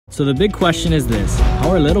So the big question is this: how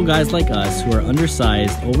are little guys like us who are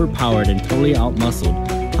undersized, overpowered, and totally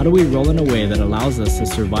outmuscled, how do we roll in a way that allows us to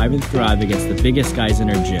survive and thrive against the biggest guys in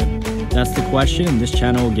our gym? That's the question, and this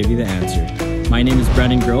channel will give you the answer. My name is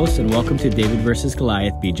Brandon Gross, and welcome to David vs.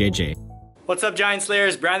 Goliath BJJ. What's up, Giant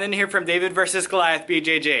Slayers? Brandon here from David vs. Goliath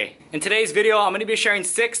BJJ. In today's video, I'm going to be sharing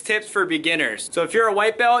 6 tips for beginners. So if you're a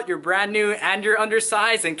white belt, you're brand new, and you're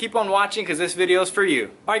undersized, then keep on watching because this video is for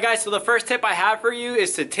you. Alright guys, so the first tip I have for you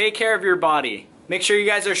is to take care of your body. Make sure you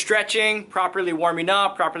guys are stretching, properly warming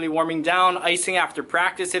up, properly warming down, icing after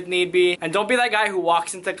practice if need be. And don't be that guy who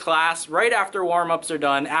walks into class right after warm-ups are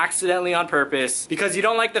done, accidentally on purpose, because you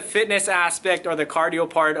don't like the fitness aspect or the cardio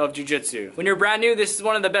part of Jiu-Jitsu. When you're brand new, this is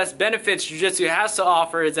one of the best benefits Jiu-Jitsu has to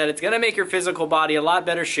offer, is that it's going to make your physical body a lot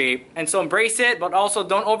better shape. And so embrace it, but also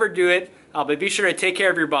don't overdo it, but be sure to take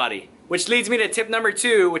care of your body. Which leads me to tip number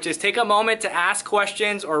 2, which is take a moment to ask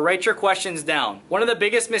questions or write your questions down. One of the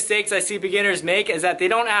biggest mistakes I see beginners make is that they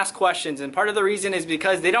don't ask questions, and part of the reason is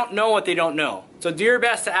because they don't know what they don't know. So do your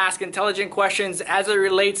best to ask intelligent questions as it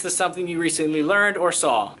relates to something you recently learned or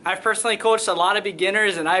saw. I've personally coached a lot of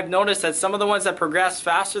beginners, and I've noticed that some of the ones that progress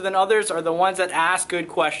faster than others are the ones that ask good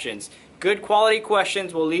questions. Good quality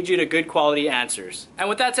questions will lead you to good quality answers. And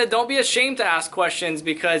with that said, don't be ashamed to ask questions,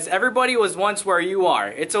 because everybody was once where you are.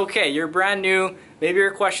 It's okay, you're brand new. Maybe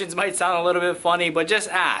your questions might sound a little bit funny, but just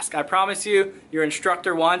ask. I promise you, your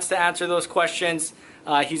instructor wants to answer those questions.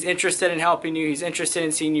 He's interested in helping you. He's interested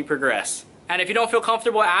in seeing you progress. And if you don't feel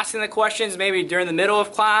comfortable asking the questions, maybe during the middle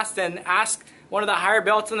of class, then ask one of the higher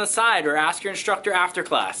belts on the side, or ask your instructor after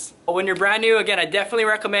class. But when you're brand new, again, I definitely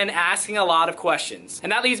recommend asking a lot of questions. And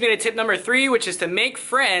that leads me to tip number 3, which is to make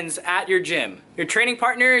friends at your gym. Your training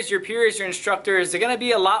partners, your peers, your instructors, they're gonna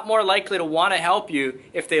be a lot more likely to wanna help you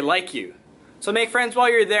if they like you. So make friends while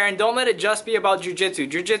you're there, and don't let it just be about Jiu-Jitsu.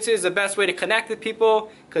 Jiu-Jitsu is the best way to connect with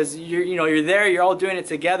people, because you're there, you're all doing it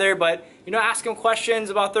together, but ask them questions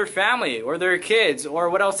about their family or their kids or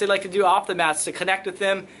what else they like to do off the mats to connect with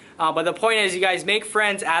them. But the point is, you guys make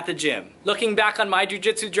friends at the gym. Looking back on my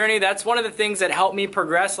Jiu-Jitsu journey, that's one of the things that helped me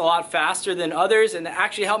progress a lot faster than others, and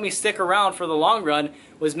actually helped me stick around for the long run,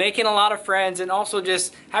 was making a lot of friends and also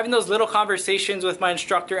just having those little conversations with my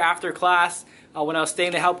instructor after class when I was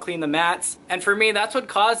staying to help clean the mats. And for me, that's what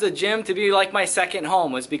caused the gym to be like my second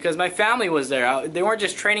home, was because my family was there. They weren't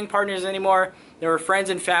just training partners anymore. They were friends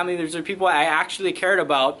and family. These are people I actually cared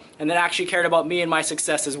about, and that actually cared about me and my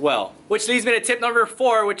success as well. Which leads me to tip number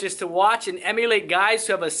 4, which is to watch and emulate guys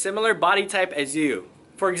who have a similar body type as you.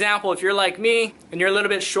 For example, if you're like me and you're a little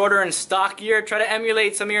bit shorter and stockier, try to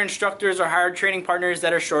emulate some of your instructors or hired training partners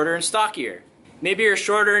that are shorter and stockier. Maybe you're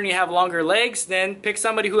shorter and you have longer legs, then pick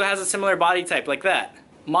somebody who has a similar body type like that.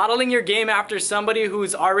 Modeling your game after somebody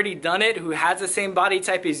who's already done it, who has the same body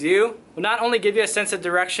type as you, will not only give you a sense of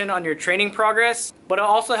direction on your training progress, but it'll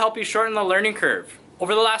also help you shorten the learning curve.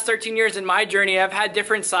 Over the last 13 years in my journey, I've had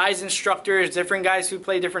different size instructors, different guys who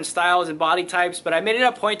play different styles and body types, but I made it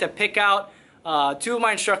a point to pick out 2 of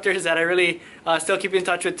my instructors that I really still keep in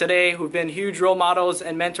touch with today, who've been huge role models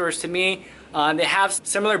and mentors to me. They have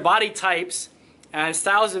similar body types and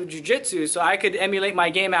styles of Jiu-Jitsu, so I could emulate my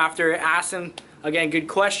game after, ask them, again, good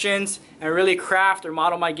questions, and really craft or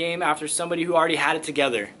model my game after somebody who already had it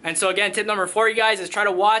together. And so again, tip number 4, you guys, is try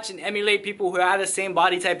to watch and emulate people who have the same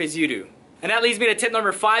body type as you do. And that leads me to tip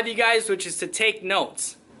number 5, you guys, which is to take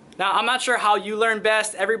notes. Now, I'm not sure how you learn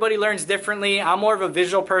best. Everybody learns differently. I'm more of a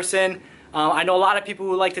visual person. I know a lot of people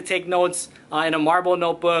who like to take notes in a marble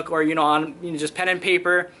notebook or on just pen and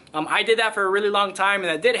paper. I did that for a really long time, and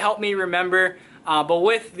that did help me remember. But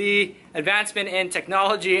with the advancement in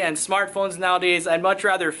technology and smartphones nowadays, I'd much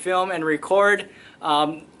rather film and record.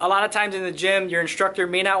 A lot of times in the gym, your instructor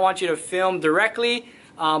may not want you to film directly,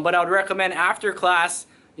 but I would recommend after class,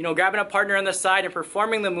 grabbing a partner on the side and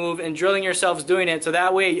performing the move and drilling yourselves doing it, so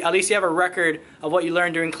that way at least you have a record of what you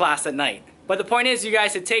learned during class at night. But the point is, you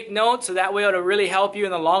guys, to take notes, so that way it'll really help you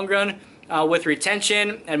in the long run with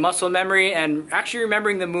retention and muscle memory and actually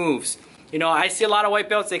remembering the moves. I see a lot of white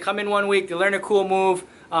belts, they come in one week, they learn a cool move,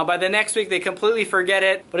 by the next week they completely forget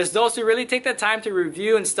it. But it's those who really take the time to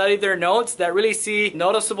review and study their notes that really see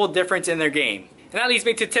noticeable difference in their game. And that leads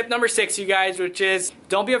me to tip number 6, you guys, which is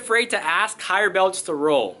don't be afraid to ask higher belts to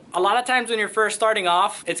roll. A lot of times when you're first starting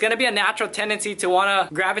off, it's going to be a natural tendency to want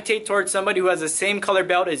to gravitate towards somebody who has the same color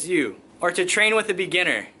belt as you, or to train with a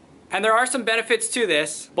beginner. And there are some benefits to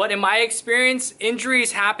this, but in my experience,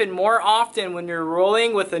 injuries happen more often when you're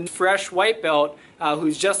rolling with a fresh white belt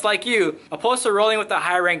who's just like you, opposed to rolling with the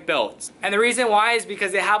high ranked belts. And the reason why is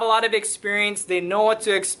because they have a lot of experience, they know what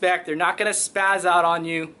to expect, they're not gonna spaz out on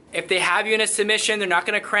you. If they have you in a submission, they're not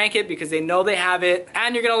gonna crank it because they know they have it.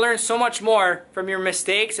 And you're gonna learn so much more from your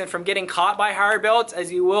mistakes and from getting caught by higher belts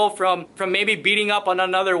as you will from maybe beating up on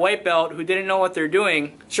another white belt who didn't know what they're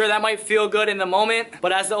doing. Sure, that might feel good in the moment,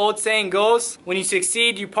 but as the old saying goes, when you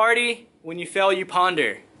succeed, you party. When you fail, you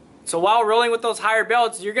ponder. So while rolling with those higher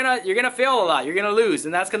belts, you're gonna fail a lot, you're gonna lose,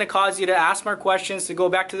 and that's gonna cause you to ask more questions, to go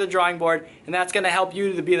back to the drawing board, and that's gonna help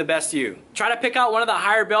you to be the best you. Try to pick out one of the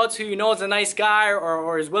higher belts who you know is a nice guy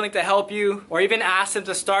or is willing to help you, or even ask them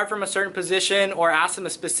to start from a certain position, or ask them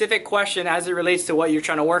a specific question as it relates to what you're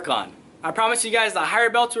trying to work on. I promise you guys the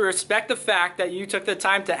higher belts will respect the fact that you took the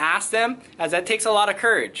time to ask them, as that takes a lot of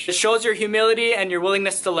courage. It shows your humility and your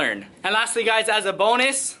willingness to learn. And lastly guys, as a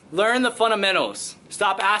bonus, learn the fundamentals.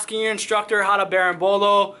 Stop asking your instructor how to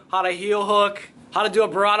berimbolo, how to heel hook, how to do a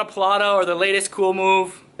burrata plata or the latest cool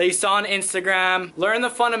move that you saw on Instagram. Learn the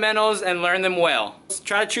fundamentals and learn them well.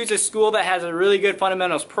 Try to choose a school that has a really good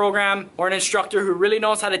fundamentals program or an instructor who really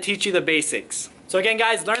knows how to teach you the basics. So again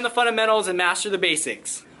guys, learn the fundamentals and master the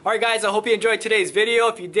basics. Alright guys, I hope you enjoyed today's video.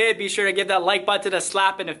 If you did, be sure to give that like button a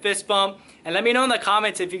slap and a fist bump. And let me know in the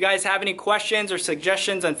comments if you guys have any questions or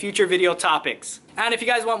suggestions on future video topics. And if you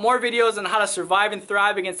guys want more videos on how to survive and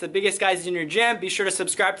thrive against the biggest guys in your gym, be sure to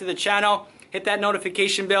subscribe to the channel. Hit that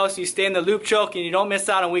notification bell so you stay in the loop choke and you don't miss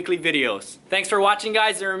out on weekly videos. Thanks for watching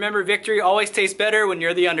guys, and remember, victory always tastes better when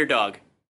you're the underdog.